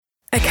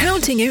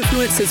Accounting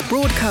Influencers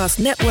Broadcast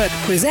Network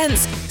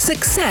presents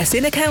Success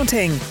in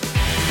Accounting.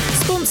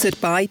 Sponsored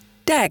by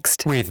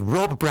Dext. With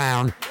Rob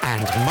Brown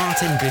and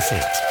Martin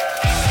Bissett.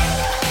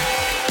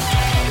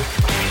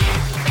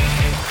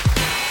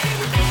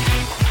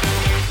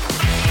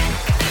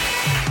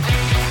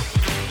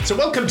 So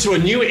welcome to a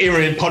new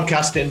era in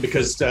podcasting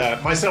because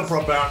myself,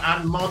 Rob Brown,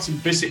 and Martin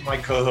Bissett, my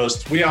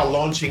co-host, we are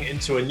launching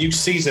into a new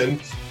season.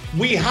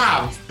 We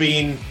have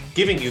been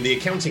giving you the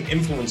Accounting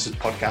Influencers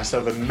podcast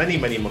over many,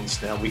 many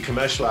months now. We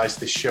commercialized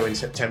this show in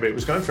September. It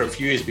was going for a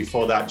few years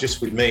before that, just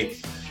with me.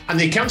 And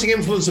the Accounting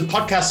Influencer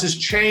podcast has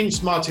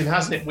changed, Martin,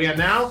 hasn't it? We are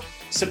now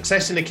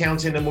Success in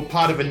Accounting and we're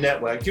part of a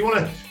network. Do you want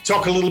to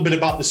talk a little bit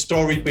about the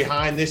story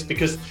behind this?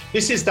 Because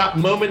this is that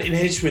moment in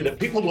history that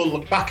people will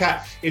look back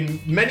at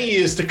in many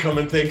years to come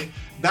and think,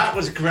 that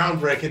was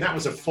groundbreaking, that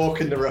was a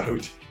fork in the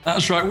road.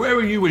 That's right. Where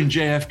were you when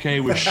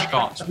JFK was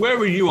shot? Where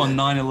were you on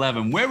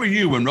 9/11? Where were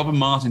you when Rob and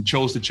Martin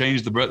chose to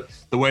change the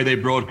way they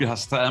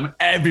broadcast?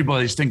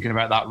 Everybody's thinking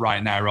about that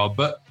right now, Rob.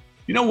 But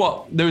you know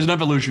what? There is an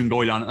evolution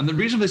going on. And the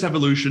reason for this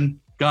evolution,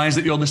 guys,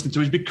 that you're listening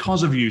to is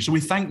because of you. So we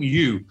thank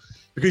you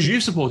because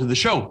you've supported the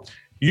show.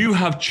 You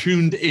have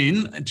tuned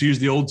in, to use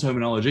the old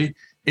terminology,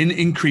 in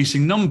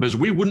increasing numbers.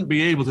 We wouldn't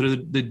be able to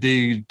do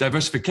the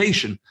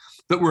diversification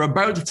that we're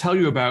about to tell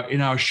you about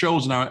in our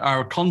shows and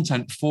our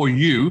content for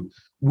you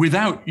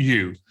without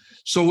you.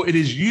 So it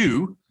is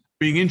you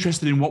being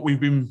interested in what we've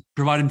been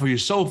providing for you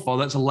so far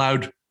that's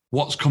allowed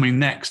what's coming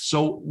next.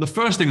 So the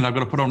first thing that I've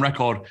got to put on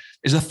record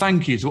is a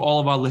thank you to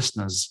all of our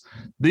listeners.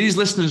 These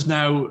listeners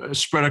now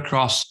spread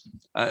across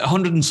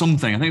 100 and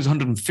something, I think it's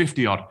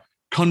 150 odd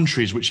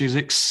countries, which is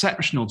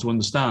exceptional to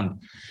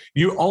understand.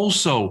 You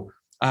also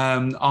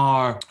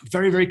are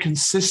very, very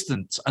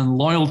consistent and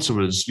loyal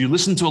to us. You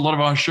listen to a lot of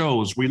our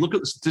shows. We look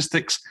at the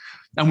statistics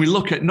and we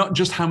look at not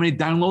just how many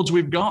downloads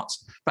we've got,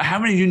 but how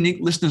many unique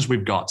listeners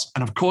we've got.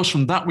 And of course,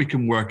 from that, we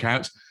can work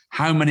out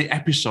how many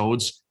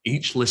episodes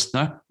each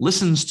listener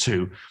listens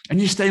to.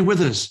 And you stay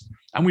with us.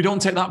 And we don't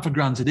take that for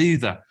granted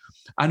either.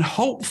 And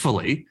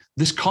hopefully,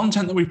 this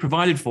content that we've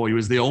provided for you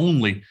as the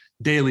only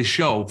daily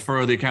show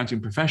for the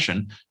accounting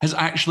profession has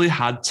actually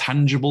had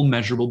tangible,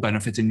 measurable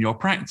benefit in your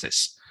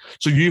practice.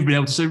 So you've been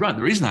able to say, right,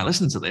 the reason I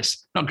listen to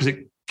this, not because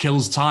it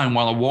kills time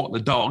while I walk the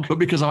dog, but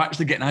because I'm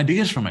actually getting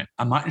ideas from it.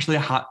 I'm actually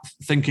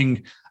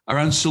thinking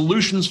around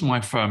solutions for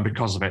my firm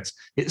because of it.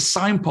 It's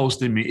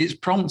signposting me, it's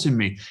prompting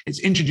me, it's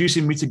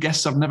introducing me to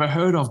guests I've never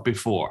heard of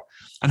before.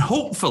 And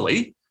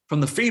hopefully,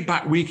 from the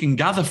feedback we can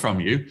gather from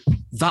you,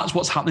 that's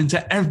what's happening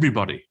to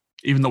everybody,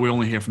 even though we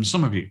only hear from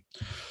some of you.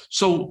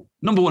 So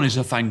number one is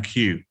a thank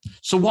you.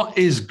 So what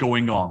is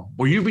going on?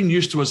 Well, you've been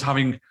used to us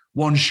having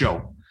one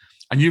show,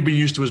 and you've been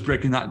used to us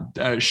breaking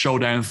that show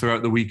down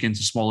throughout the week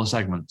into smaller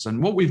segments.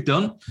 And what we've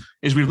done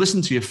is we've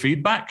listened to your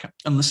feedback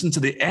and listened to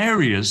the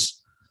areas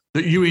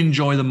that you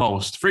enjoy the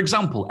most. For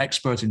example,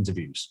 expert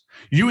interviews.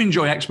 You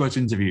enjoy expert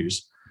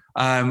interviews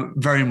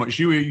very much.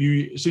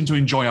 You seem to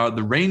enjoy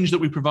the range that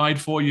we provide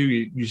for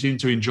you. You seem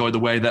to enjoy the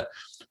way that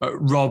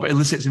Rob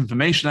elicits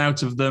information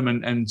out of them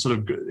and sort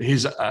of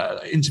his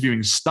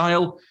interviewing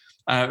style.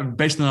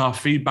 Based on our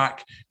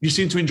feedback, you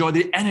seem to enjoy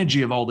the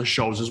energy of all the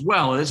shows as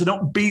well. It's an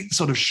upbeat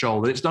sort of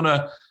show. It's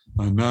not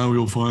and now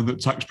you'll find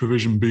that tax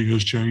provision B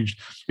has changed.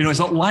 It's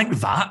not like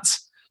that.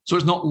 So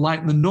it's not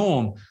like the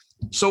norm.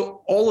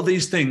 So all of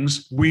these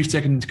things we've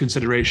taken into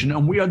consideration,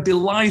 and we are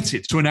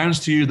delighted to announce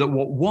to you that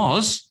what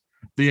was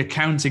the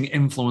Accounting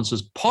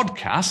Influencers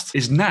podcast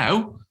is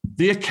now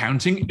the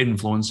Accounting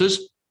Influencers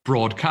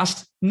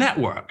Broadcast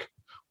Network.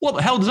 What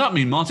the hell does that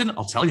mean, Martin?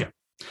 I'll tell you.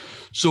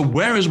 So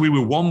whereas we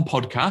were one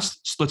podcast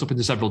split up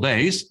into several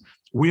days,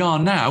 we are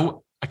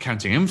now,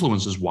 Accounting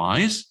Influencers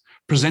wise,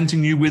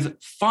 presenting you with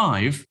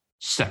 5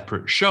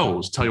 separate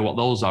shows. Tell you what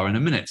those are in a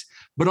minute.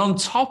 But on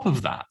top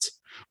of that,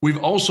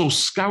 we've also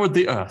scoured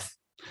the earth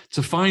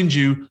to find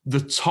you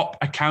the top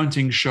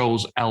accounting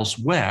shows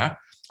elsewhere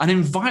and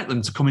invite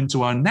them to come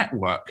into our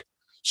network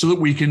so that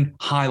we can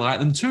highlight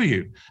them to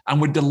you. And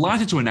we're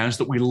delighted to announce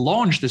that we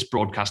launched this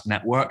broadcast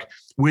network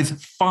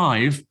with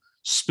 5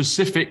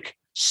 specific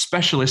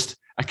specialist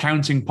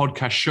accounting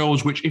podcast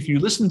shows, which if you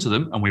listen to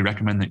them, and we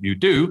recommend that you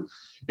do,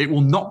 it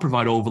will not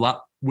provide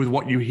overlap with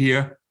what you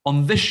hear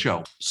on this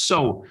show.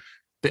 So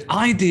the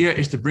idea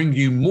is to bring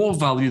you more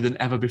value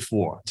than ever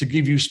before, to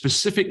give you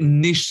specific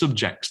niche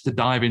subjects to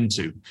dive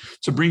into,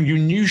 to bring you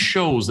new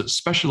shows that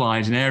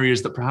specialize in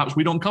areas that perhaps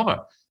we don't cover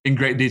in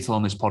great detail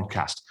on this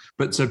podcast,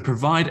 but to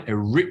provide a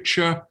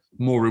richer,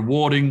 more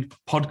rewarding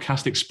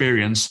podcast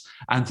experience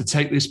and to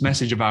take this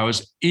message of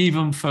ours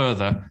even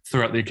further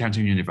throughout the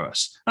accounting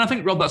universe. And I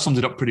think, Rob, that sums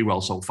it up pretty well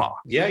so far.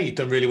 Yeah, you've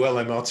done really well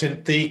there,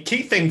 Martin. The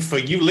key thing for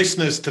you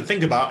listeners to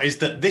think about is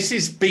that this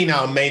has been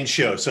our main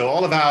show. So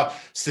all of our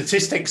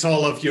statistics,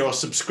 all of your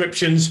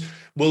subscriptions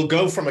will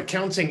go from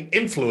Accounting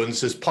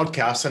Influencers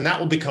podcast, and that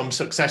will become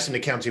Success in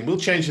Accounting. We'll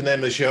change the name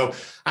of the show.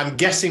 I'm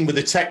guessing with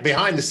the tech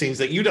behind the scenes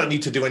that you don't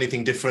need to do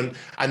anything different.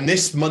 And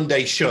this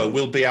Monday show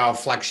will be our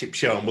flagship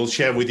show, and we'll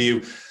share with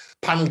you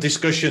panel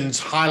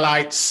discussions,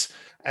 highlights,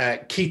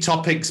 key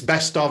topics,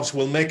 best ofs.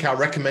 We'll make our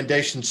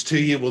recommendations to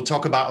you. We'll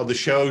talk about other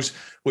shows.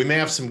 We may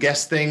have some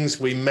guest things.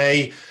 We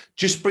may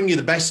just bring you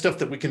the best stuff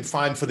that we can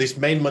find for this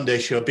main Monday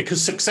show,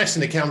 because success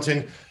in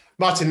accounting,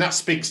 Martin, that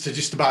speaks to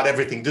just about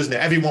everything, doesn't it?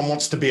 Everyone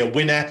wants to be a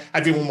winner.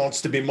 Everyone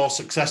wants to be more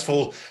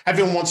successful.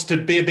 Everyone wants to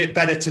be a bit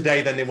better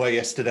today than they were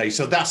yesterday.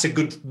 So that's a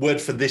good word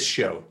for this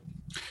show.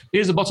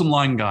 Here's the bottom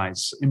line,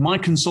 guys. In my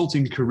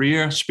consulting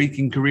career,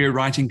 speaking career,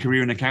 writing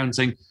career in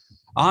accounting,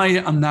 I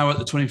am now at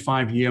the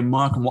 25-year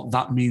mark. And what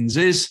that means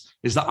is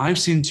that I've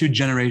seen 2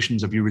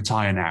 generations of you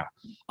retire now.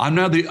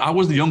 I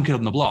was the young kid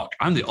on the block.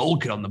 I'm the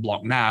old kid on the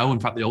block now. In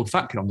fact, the old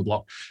fat kid on the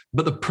block.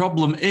 But the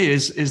problem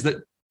is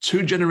that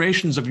 2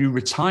 generations of you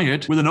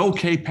retired with an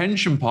okay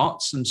pension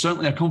pot and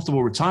certainly a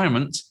comfortable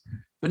retirement,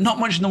 but not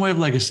much in the way of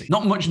legacy,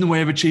 not much in the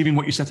way of achieving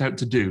what you set out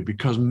to do,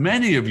 because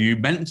many of you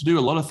meant to do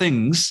a lot of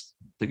things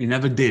that you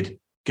never did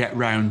get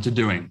round to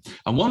doing.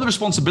 And one of the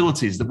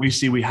responsibilities that we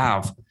see we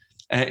have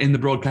in the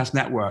broadcast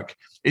network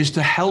is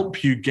to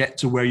help you get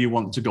to where you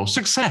want to go.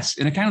 Success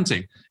in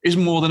accounting is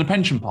more than a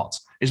pension pot,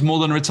 is more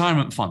than a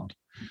retirement fund.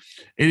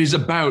 It is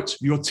about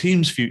your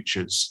team's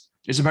futures.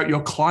 It's about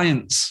your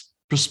clients'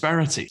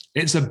 prosperity.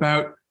 It's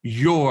about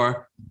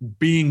your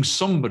being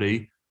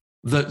somebody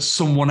that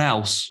someone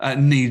else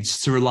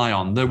needs to rely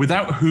on. The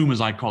without whom,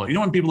 as I call it. You know,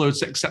 when people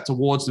accept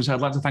awards and say,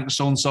 I'd like to thank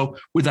so-and-so,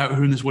 without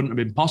whom this wouldn't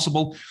have been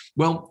possible.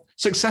 Well,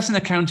 success in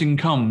accounting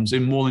comes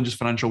in more than just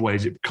financial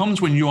ways. It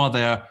comes when you are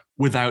there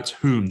without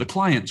whom, the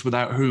clients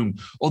without whom,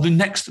 or the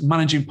next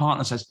managing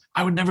partner says,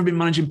 I would never be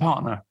managing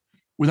partner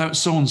without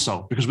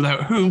so-and-so, because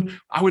without whom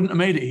I wouldn't have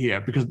made it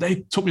here, because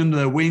they took me under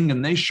their wing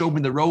and they showed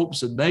me the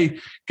ropes and they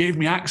gave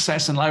me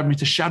access and allowed me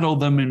to shadow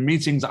them in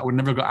meetings that I would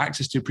never have got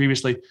access to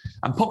previously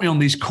and put me on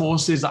these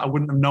courses that I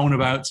wouldn't have known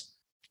about,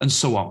 and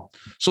so on.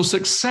 So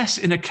success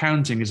in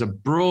accounting is a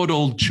broad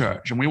old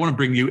church, and we want to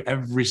bring you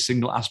every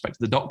single aspect of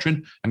the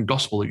doctrine and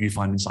gospel that you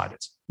find inside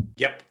it.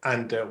 Yep.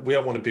 And we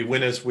all want to be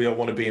winners. We all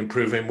want to be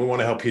improving. We want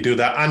to help you do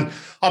that. And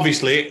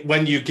obviously,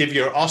 when you give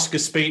your Oscar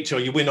speech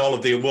or you win all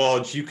of the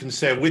awards, you can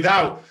say,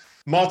 without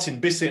Martin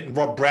Bissett and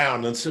Rob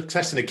Brown and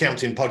Success in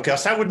Accounting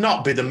podcast, I would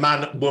not be the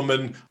man,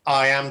 woman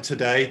I am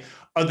today.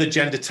 Other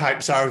gender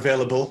types are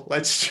available.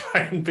 Let's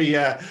try and be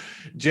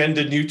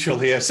gender neutral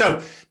here.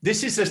 So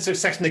this is a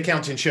Success in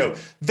Accounting show.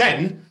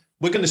 Then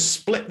we're going to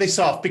split this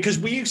off, because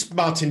we used,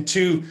 Martin,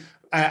 to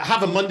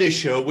have a Monday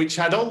show which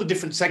had all the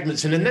different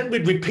segments in, and then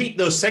we'd repeat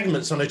those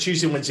segments on a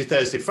Tuesday, Wednesday,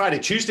 Thursday, Friday.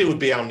 Tuesday would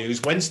be our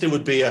news, Wednesday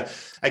would be a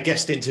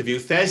guest interview,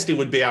 Thursday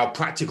would be our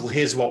practical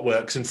here's what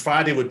works, and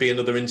Friday would be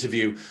another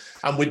interview.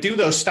 And we'd do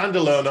those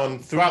standalone on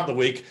throughout the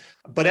week,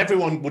 but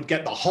everyone would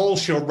get the whole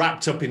show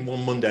wrapped up in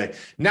one Monday.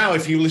 Now,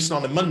 if you listen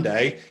on a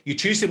Monday, your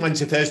Tuesday,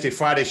 Wednesday, Thursday,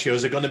 Friday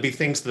shows are going to be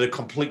things that are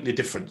completely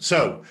different.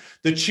 So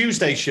the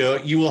Tuesday show,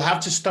 you will have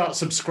to start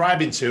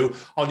subscribing to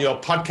on your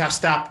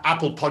podcast app,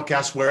 Apple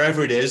Podcasts,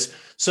 wherever it is.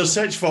 So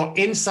search for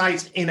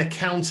Insights in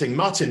Accounting.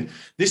 Martin,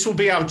 this will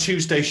be our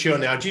Tuesday show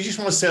now. Do you just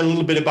want to say a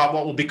little bit about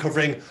what we'll be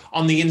covering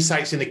on the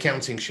Insights in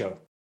Accounting show?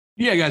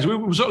 Yeah, guys, we're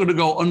sort of going to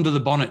go under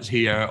the bonnet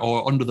here,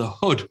 or under the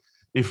hood,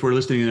 if we're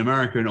listening in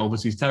America and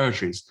overseas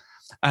territories.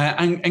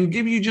 And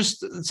give you just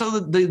so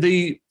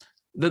the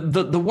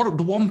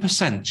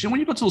 1%. You know, when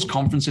you go to those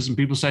conferences and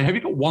people say, "Have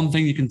you got one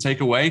thing you can take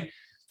away?"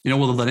 You know,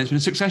 well, then it's been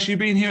a success you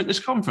being here at this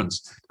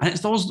conference, and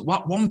it's those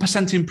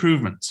 1%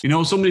 improvements. You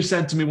know, somebody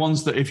said to me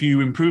once that if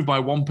you improve by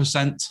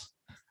 1%,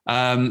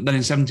 then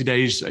in 70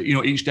 days, you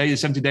know, each day in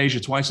 70 days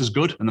you're twice as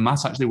good, and the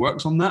maths actually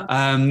works on that.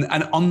 And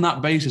on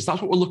that basis,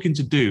 that's what we're looking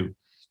to do.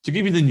 To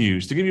give you the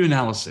news, to give you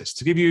analysis,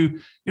 to give you,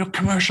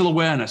 commercial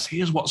awareness.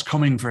 Here's what's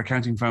coming for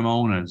accounting firm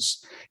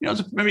owners.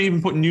 To maybe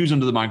even put news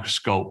under the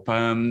microscope.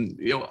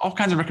 All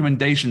kinds of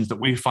recommendations that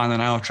we find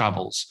on our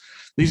travels.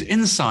 These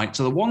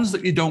insights are the ones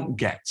that you don't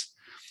get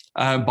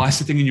by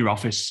sitting in your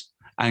office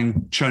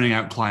and churning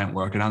out client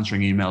work and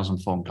answering emails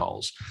and phone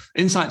calls.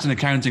 Insights in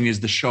Accounting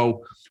is the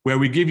show where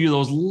we give you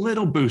those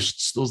little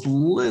boosts, those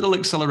little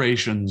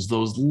accelerations,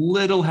 those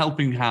little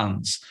helping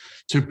hands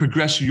to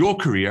progress your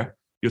career,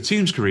 your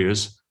team's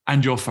careers,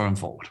 and your firm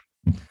forward.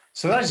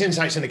 So that is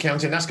Insights in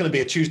Accounting. That's going to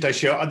be a Tuesday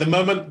show. At the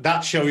moment,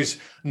 that show is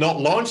not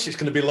launched. It's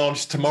going to be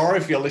launched tomorrow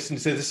if you're listening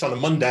to this on a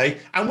Monday.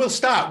 And we'll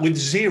start with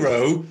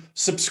 0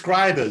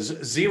 subscribers,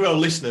 0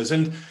 listeners.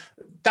 And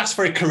that's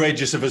very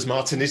courageous of us,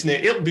 Martin, isn't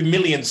it? It'll be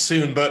millions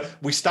soon, but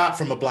we start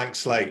from a blank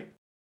slate.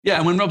 Yeah,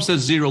 and when Rob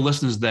says 0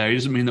 listeners there, he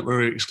doesn't mean that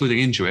we're excluding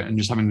Intuit and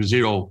just having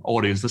 0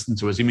 audience listening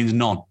to us. He means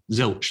none,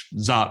 zilch,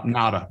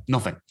 nada,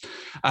 nothing.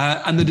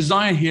 And the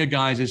desire here,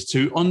 guys, is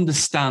to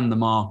understand the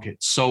market.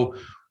 So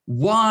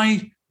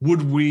why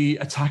would we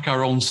attack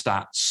our own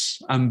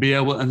stats and be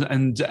able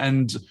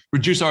and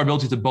reduce our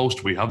ability to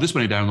boast we have this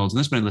many downloads and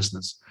this many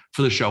listeners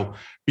for the show?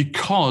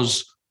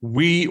 Because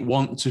we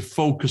want to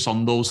focus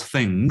on those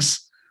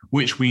things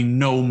which we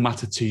know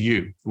matter to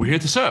you. We're here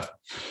to serve.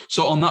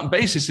 So on that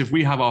basis, if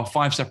we have our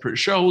 5 separate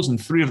shows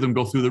and 3 of them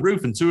go through the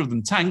roof and 2 of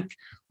them tank,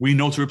 we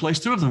know to replace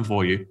 2 of them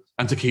for you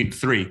and to keep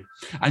 3.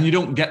 And you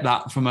don't get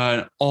that from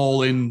an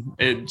all-in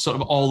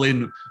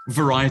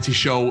variety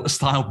show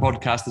style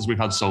podcast as we've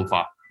had so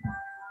far.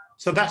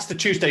 So that's the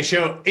Tuesday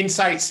show,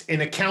 Insights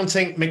in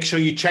Accounting. Make sure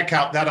you check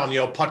out that on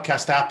your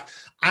podcast app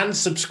and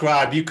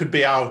subscribe. You could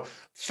be our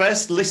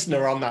first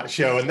listener on that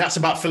show, and that's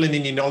about filling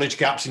in your knowledge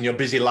gaps in your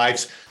busy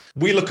lives.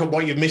 We look at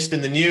what you've missed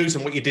in the news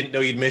and what you didn't know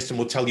you'd missed, and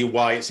we'll tell you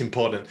why it's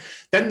important.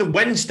 Then the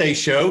Wednesday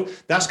show,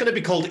 that's going to be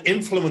called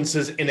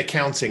Influencers in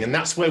Accounting. And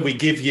that's where we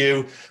give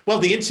you, well,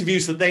 the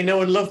interviews that they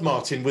know and love,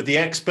 Martin, with the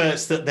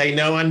experts that they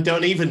know and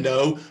don't even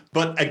know.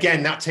 But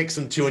again, that takes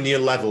them to a new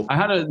level. I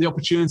had the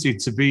opportunity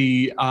to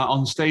be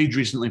on stage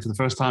recently for the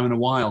first time in a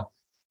while.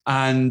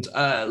 And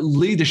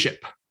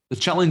leadership, the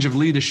challenge of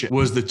leadership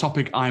was the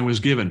topic I was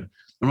given.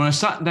 And when I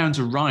sat down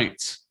to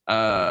write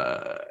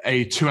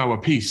a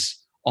 2-hour piece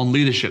on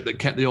leadership that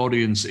kept the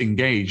audience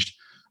engaged,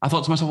 I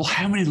thought to myself, well,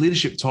 how many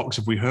leadership talks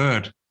have we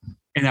heard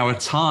in our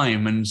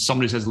time? And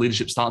somebody says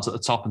leadership starts at the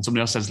top, and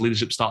somebody else says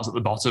leadership starts at the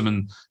bottom,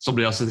 and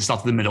somebody else says it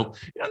starts at the middle.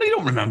 You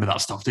don't remember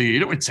that stuff, do you? You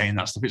don't retain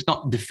that stuff. It's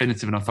not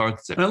definitive and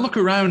authoritative. And I look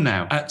around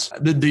now at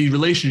the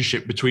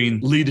relationship between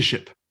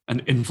leadership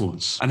and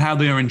influence, and how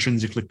they are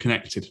intrinsically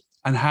connected,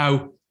 and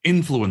how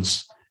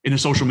influence in a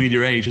social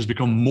media age has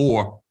become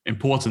more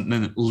important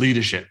than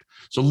leadership.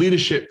 So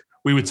leadership,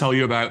 we would tell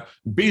you about,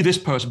 be this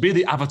person, be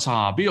the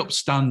avatar, be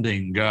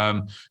upstanding,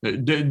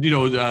 lead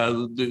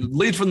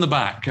from the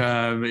back,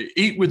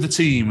 eat with the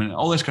team, and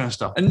all this kind of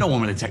stuff. And no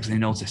one really takes any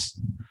notice.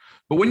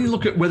 But when you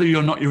look at whether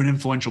or not you're an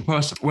influential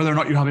person, whether or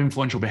not you have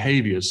influential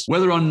behaviors,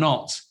 whether or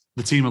not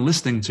the team are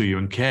listening to you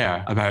and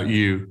care about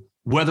you,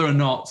 whether or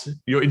not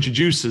your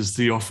introducers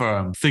to your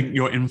firm think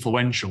you're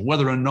influential,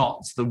 whether or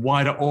not the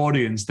wider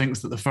audience thinks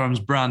that the firm's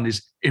brand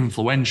is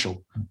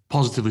influential,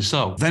 positively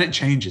so, then it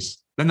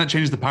changes. Then that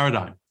changes the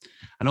paradigm.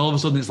 And all of a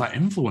sudden it's like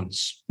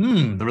influence,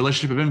 the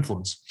relationship of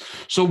influence.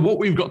 So what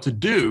we've got to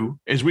do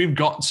is we've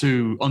got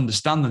to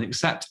understand and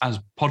accept as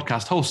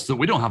podcast hosts that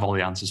we don't have all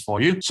the answers for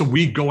you. So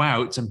we go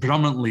out and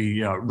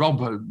predominantly,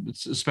 Rob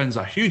spends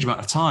a huge amount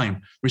of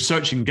time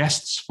researching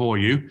guests for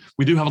you.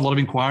 We do have a lot of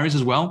inquiries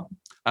as well.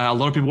 A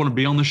lot of people want to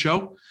be on the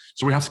show.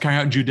 So we have to carry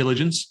out due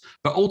diligence.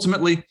 But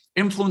ultimately,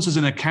 Influencers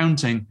in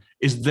Accounting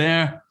is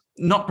there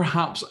not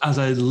perhaps as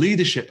a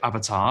leadership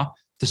avatar,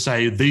 to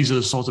say these are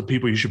the sort of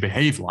people you should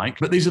behave like,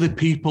 but these are the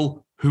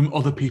people whom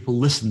other people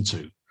listen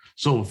to.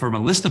 So from a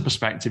listener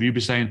perspective, you'd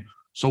be saying,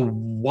 so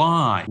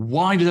why?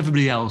 Why did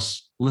everybody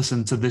else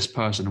listen to this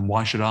person, and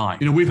why should I?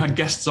 We've had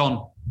guests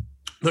on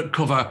that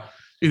cover,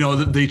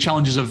 the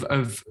challenges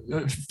of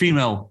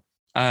female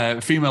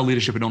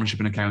leadership and ownership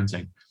in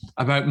accounting,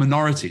 about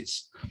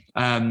minorities,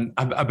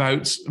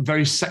 about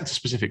very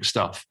sector-specific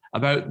stuff,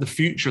 about the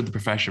future of the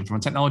profession from a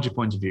technology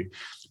point of view.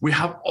 We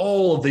have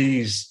all of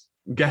these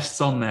guests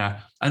on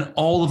there, and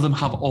all of them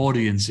have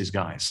audiences,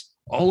 guys.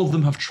 All of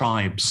them have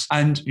tribes,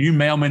 and you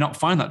may or may not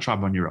find that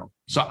tribe on your own.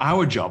 So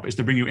our job is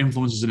to bring you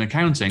influencers in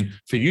accounting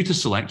for you to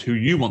select who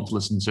you want to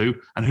listen to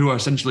and who are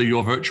essentially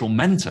your virtual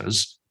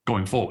mentors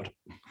going forward.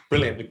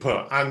 Brilliantly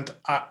put. And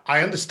I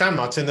understand,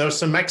 Martin, there are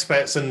some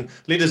experts and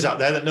leaders out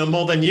there that know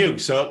more than you.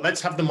 So let's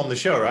have them on the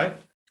show, right?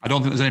 I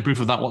don't think there's any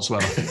proof of that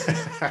whatsoever.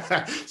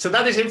 So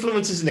that is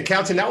Influencers in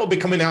Accounting. That will be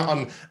coming out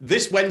on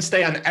this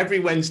Wednesday and every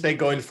Wednesday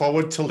going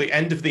forward till the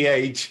end of the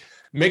age.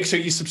 Make sure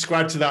you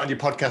subscribe to that on your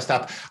podcast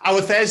app.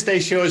 Our Thursday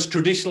show has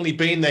traditionally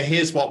been the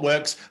Here's What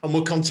Works, and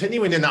we're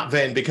continuing in that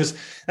vein because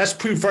that's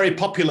proved very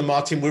popular,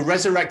 Martin. We're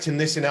resurrecting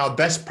this in our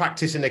Best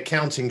Practice in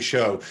Accounting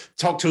show.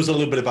 Talk to us a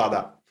little bit about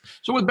that.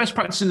 So with Best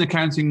Practice in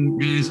Accounting,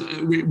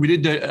 we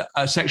did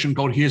a section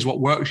called Here's What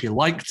Works. You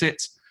liked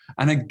it.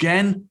 And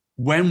again,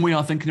 when we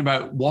are thinking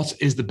about what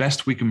is the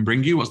best we can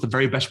bring you, what's the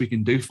very best we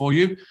can do for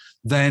you,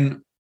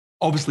 then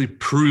obviously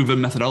proven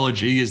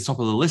methodology is top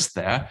of the list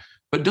there,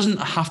 but it doesn't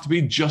have to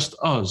be just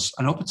us.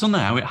 And up until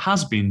now, it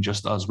has been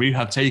just us. We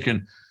have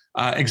taken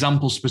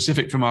examples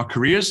specific from our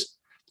careers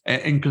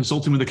in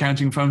consulting with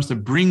accounting firms to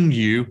bring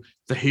you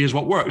the Here's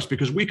What Works,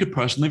 because we could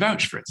personally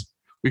vouch for it.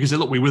 We could say,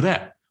 look, we were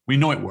there. We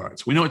know it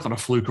worked. We know it's not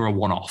a fluke or a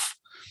one-off.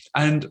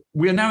 And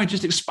we are now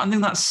just expanding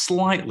that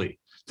slightly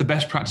to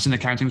Best Practice in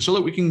Accounting so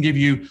that we can give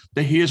you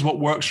the Here's What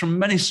Works from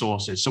many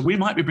sources. So we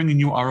might be bringing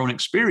you our own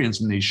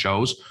experience in these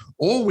shows,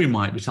 or we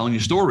might be telling you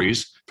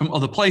stories from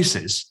other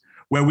places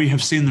where we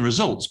have seen the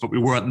results, but we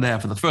weren't there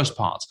for the first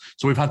part.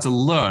 So we've had to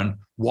learn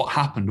what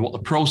happened, what the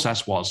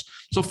process was.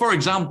 So for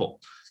example,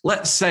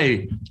 let's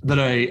say that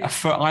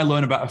I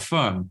learn about a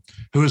firm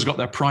who has got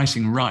their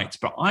pricing right,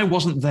 but I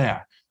wasn't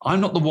there. I'm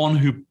not the one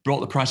who brought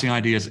the pricing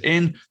ideas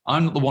in.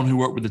 I'm not the one who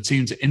worked with the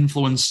team to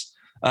influence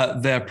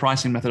their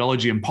pricing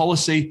methodology and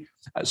policy.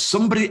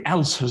 Somebody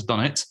else has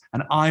done it,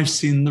 and I've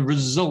seen the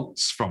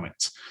results from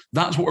it.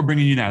 That's what we're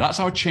bringing you now.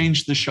 That's our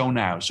change to the show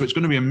now. So it's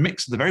going to be a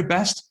mix of the very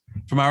best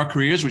from our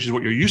careers, which is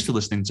what you're used to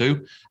listening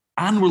to,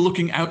 and we're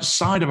looking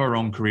outside of our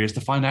own careers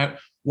to find out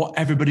what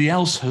everybody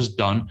else has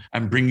done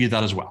and bring you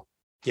that as well.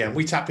 Yeah,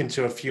 we tap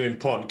into a few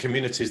important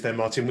communities there,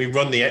 Martin. We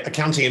run the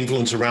Accounting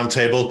Influencer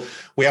Roundtable.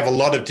 We have a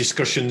lot of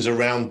discussions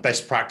around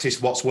best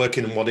practice, what's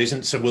working and what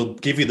isn't. So we'll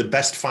give you the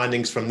best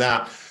findings from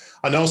that.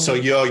 And also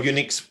your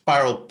unique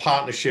spiral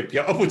partnership,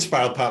 your upward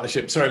spiral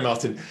partnership. Sorry,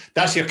 Martin.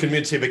 That's your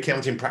community of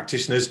accounting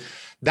practitioners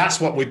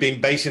That's what we've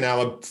been basing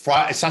our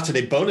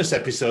Saturday bonus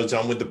episodes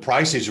on with The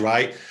Price is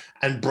Right,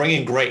 and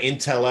bringing great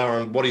intel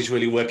on what is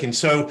really working.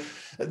 So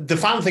the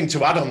final thing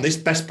to add on this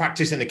best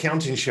practice in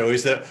accounting show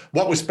is that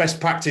what was best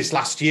practice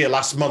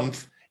last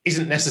month,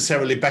 isn't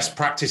necessarily best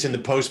practice in the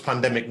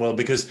post-pandemic world,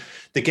 because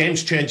the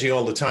game's changing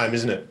all the time,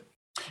 isn't it?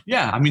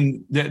 Yeah, I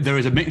mean, there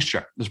is a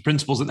mixture. There's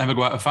principles that never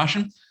go out of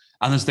fashion,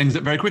 and there's things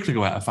that very quickly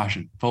go out of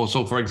fashion.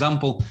 So, for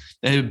example,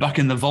 back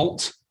in the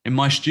vault in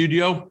my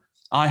studio,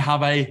 I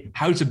have a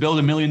how to build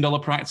 $1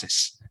 million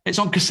practice. It's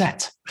on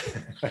cassette.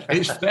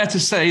 It's fair to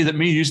say that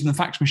me using the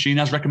fax machine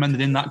as recommended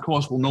in that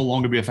course will no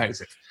longer be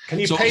effective. Can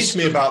you page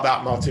me about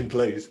that, Martin,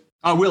 please?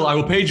 I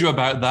will page you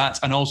about that,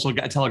 and also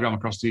get a telegram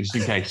across to you just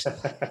in case.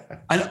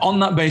 And on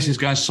that basis,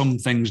 guys, some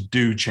things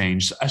do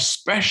change,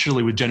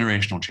 especially with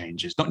generational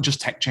changes, not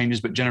just tech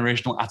changes, but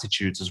generational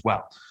attitudes as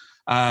well.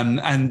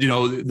 And, you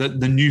know,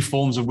 the new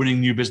forms of winning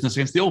new business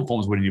against the old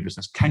forms of winning new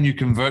business. Can you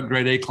convert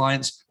grade A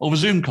clients over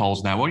Zoom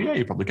calls now? Well, yeah,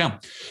 you probably can.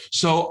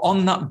 So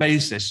on that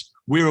basis,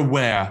 we're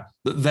aware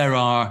that there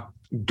are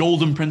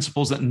golden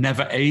principles that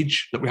never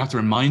age that we have to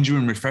remind you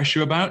and refresh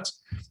you about.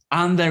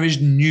 And there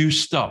is new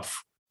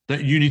stuff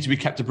that you need to be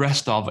kept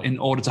abreast of in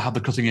order to have the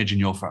cutting edge in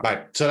your firm.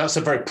 Right. So that's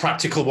a very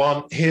practical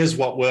one. Here's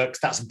what works.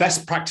 That's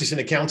best practice in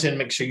accounting.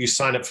 Make sure you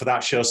sign up for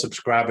that show,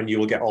 subscribe, and you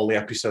will get all the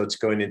episodes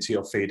going into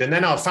your feed. And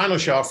then our final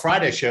show, our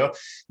Friday show,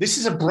 this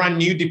is a brand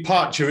new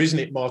departure, isn't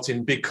it,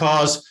 Martin?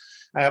 Because,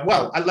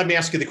 let me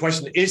ask you the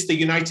question. Is the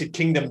United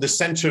Kingdom the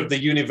center of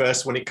the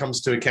universe when it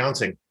comes to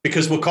accounting?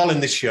 Because we're calling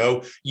this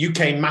show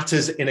UK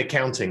Matters in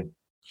Accounting.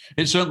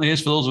 It certainly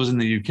is for those of us in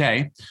the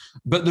UK.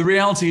 But the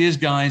reality is,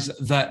 guys,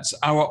 that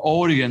our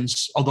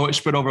audience, although it's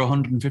spread over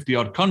 150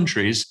 odd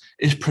countries,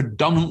 is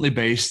predominantly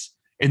based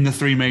in the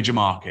three major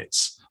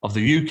markets of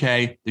the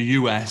UK, the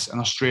US, and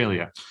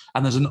Australia.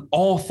 And there's an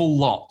awful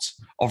lot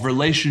of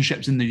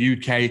relationships in the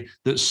UK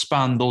that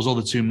span those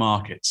other two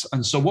markets.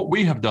 And so what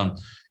we have done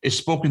is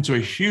spoken to a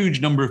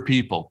huge number of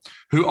people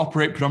who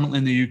operate predominantly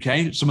in the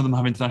UK. Some of them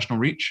have international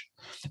reach.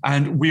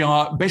 And we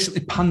are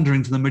basically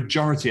pandering to the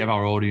majority of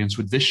our audience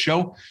with this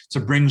show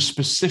to bring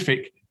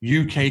specific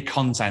UK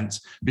content,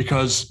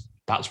 because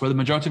that's where the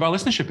majority of our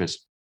listenership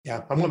is.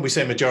 Yeah, and when we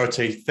say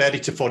majority, 30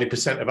 to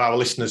 40% of our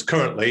listeners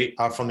currently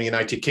are from the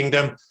United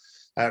Kingdom.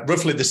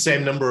 Roughly the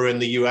same number in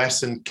the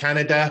US and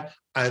Canada,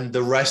 and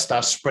the rest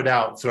are spread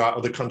out throughout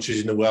other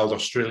countries in the world,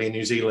 Australia,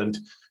 New Zealand,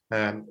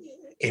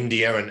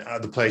 India, and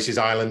other places,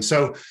 Ireland.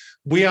 So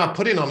we are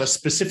putting on a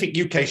specific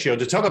UK show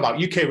to talk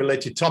about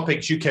UK-related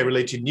topics,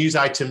 UK-related news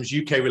items,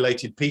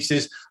 UK-related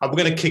pieces. And we're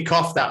going to kick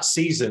off that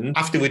season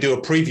after we do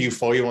a preview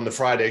for you on the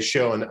Friday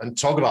show and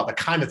talk about the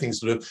kind of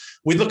things that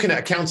we're looking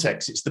at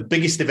Accountex. It's the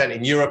biggest event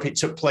in Europe. It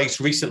took place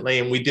recently,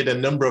 and we did a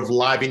number of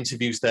live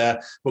interviews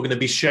there. We're going to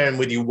be sharing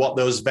with you what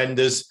those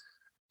vendors,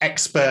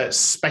 experts,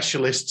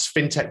 specialists,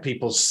 fintech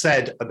people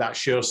said at that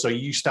show. So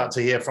you start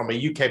to hear from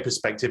a UK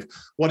perspective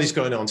what is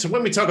going on. So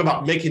when we talk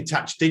about Making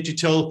Tax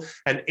Digital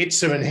and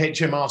ITSA and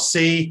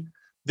HMRC,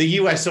 the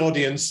US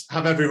audience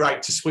have every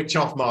right to switch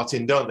off,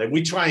 Martin, don't they?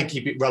 We try and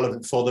keep it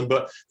relevant for them,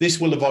 but this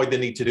will avoid the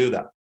need to do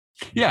that.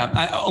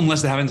 Yeah,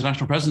 unless they have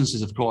international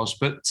presences, of course.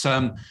 But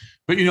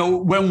you know,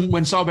 when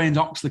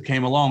Sarbanes-Oxley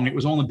came along, it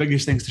was one of the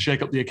biggest things to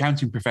shake up the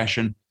accounting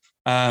profession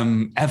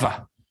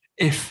ever,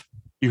 if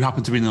you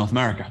happen to be in North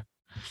America.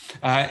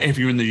 If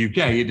you're in the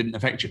UK, it didn't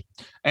affect you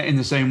in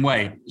the same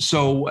way.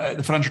 So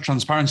the financial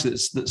transparency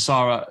that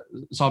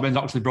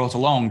Sarbanes-Oxley brought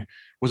along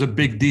was a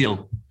big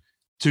deal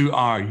to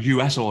our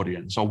US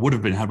audience, or would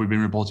have been had we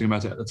been reporting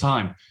about it at the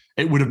time.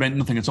 It would have meant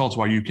nothing at all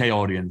to our UK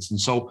audience. And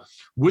so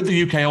with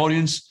the UK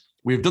audience,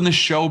 we've done this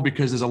show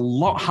because there's a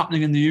lot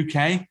happening in the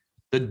UK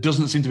that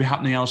doesn't seem to be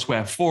happening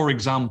elsewhere. For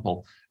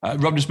example,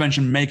 Rob just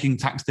mentioned Making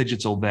Tax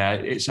Digital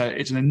there. It's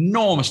an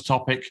enormous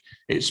topic.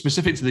 It's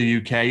specific to the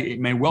UK. It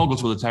may well go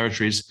to other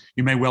territories.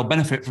 You may well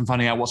benefit from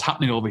finding out what's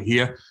happening over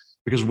here,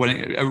 because when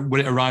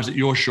it arrives at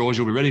your shores,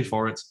 you'll be ready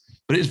for it.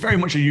 But it's very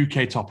much a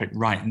UK topic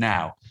right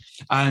now.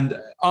 And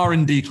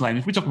R&D claims,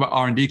 if we talk about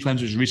R&D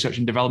claims, which is research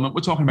and development,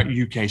 we're talking about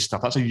UK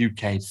stuff. That's a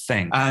UK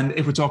thing. And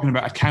if we're talking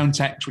about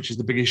Accountex, which is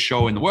the biggest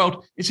show in the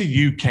world, it's a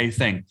UK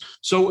thing.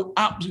 So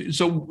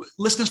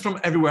listeners from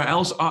everywhere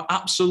else are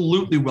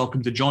absolutely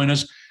welcome to join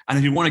us. And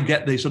if you want to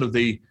get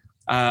the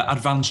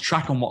advanced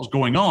track on what's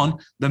going on,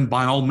 then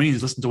by all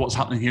means, listen to what's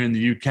happening here in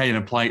the UK and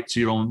apply it to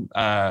your own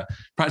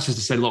practices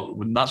to say, look,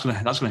 that's going to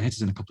hit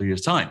us in a couple of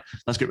years' time.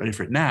 Let's get ready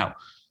for it now.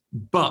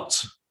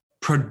 But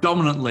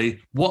predominantly,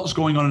 what's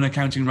going on in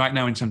accounting right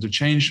now in terms of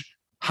change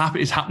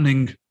is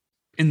happening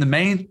in the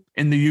main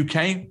in the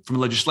UK from a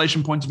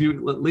legislation point of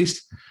view, at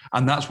least.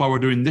 And that's why we're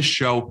doing this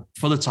show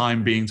for the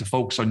time being, to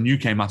focus on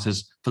UK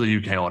matters for the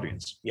UK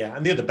audience. Yeah.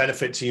 And the other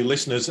benefit to you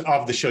listeners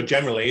of the show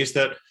generally is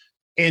that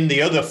in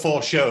the other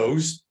 4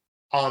 shows,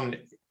 on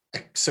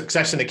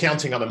Success in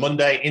Accounting on a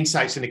Monday,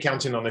 Insights in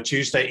Accounting on a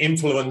Tuesday,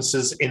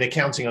 Influencers in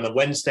Accounting on a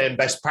Wednesday, and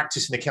Best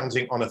Practice in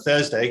Accounting on a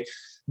Thursday,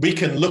 we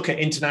can look at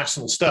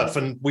international stuff,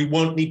 and we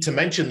won't need to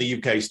mention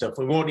the UK stuff.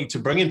 We won't need to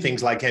bring in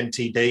things like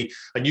NTD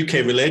and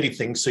UK related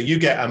things. So you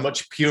get a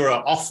much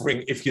purer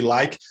offering, if you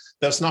like,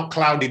 that's not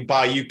clouded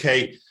by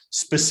UK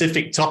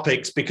specific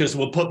topics, because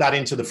we'll put that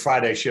into the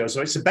Friday show.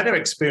 So it's a better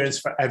experience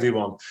for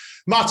everyone.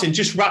 Martin,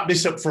 just wrap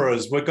this up for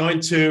us. We're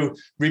going to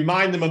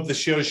remind them of the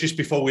shows just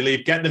before we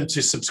leave, get them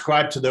to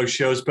subscribe to those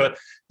shows. But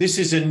this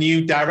is a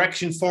new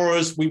direction for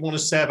us. We want to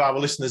serve our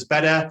listeners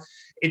better.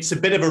 It's a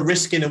bit of a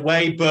risk in a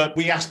way, but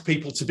we ask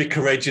people to be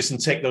courageous and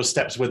take those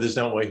steps with us,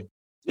 don't we?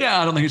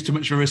 Yeah, I don't think it's too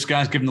much of a risk,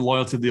 guys, given the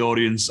loyalty of the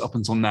audience up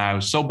until now.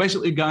 So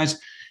basically, guys,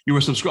 you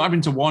were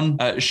subscribing to one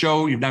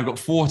show. You've now got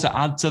 4 to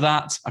add to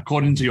that,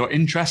 according to your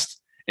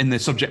interest in the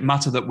subject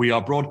matter that we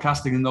are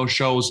broadcasting in those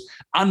shows.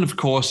 And of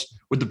course,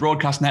 with the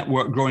broadcast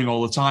network growing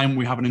all the time,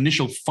 we have an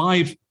initial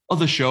 5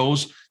 other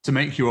shows to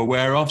make you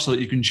aware of so that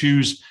you can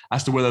choose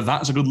as to whether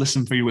that's a good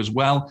listen for you as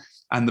well.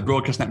 And the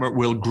broadcast network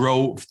will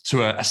grow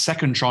to a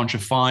second tranche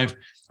of 5.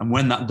 And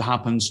when that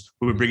happens,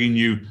 we'll be bringing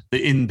you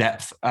the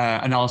in-depth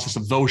analysis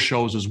of those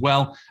shows as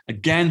well.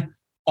 Again,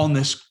 on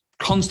this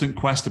constant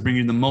quest to bring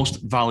you the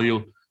most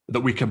value that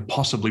we can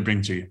possibly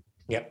bring to you.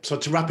 Yep. So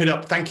to wrap it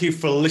up, thank you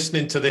for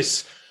listening to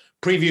this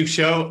preview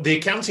show. The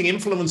Accounting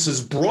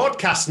Influencers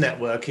Broadcast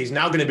Network is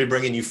now going to be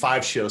bringing you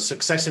 5 shows.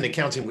 Success in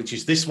Accounting, which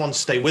is this one.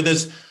 Stay with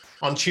us.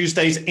 On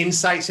Tuesdays,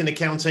 Insights in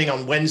Accounting.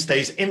 On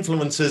Wednesdays,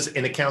 Influencers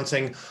in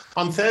Accounting.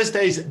 On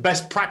Thursdays,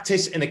 Best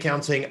Practice in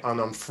Accounting. And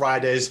on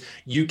Fridays,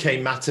 UK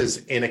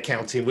Matters in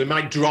Accounting. We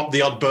might drop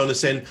the odd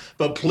bonus in,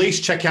 but please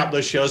check out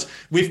those shows.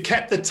 We've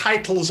kept the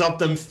titles of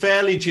them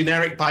fairly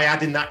generic by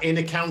adding that in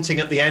accounting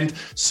at the end,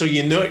 so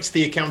you know it's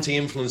the Accounting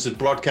Influencers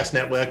Broadcast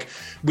Network.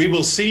 We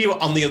will see you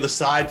on the other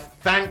side.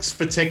 Thanks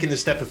for taking the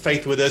step of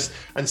faith with us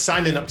and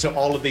signing up to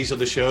all of these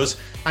other shows.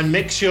 And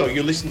make sure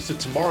you listen to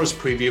tomorrow's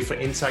preview for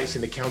Insights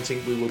in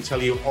Accounting. We will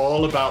tell you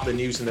all about the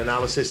news and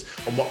analysis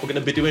and what we're going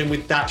to be doing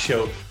with that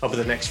show over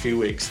the next few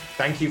weeks.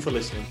 Thank you for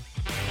listening.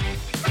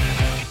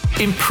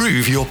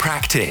 Improve your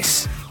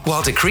practice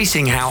while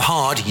decreasing how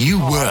hard you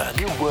work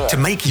to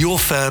make your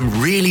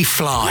firm really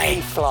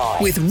fly.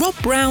 With Rob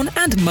Brown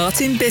and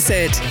Martin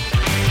Bissett.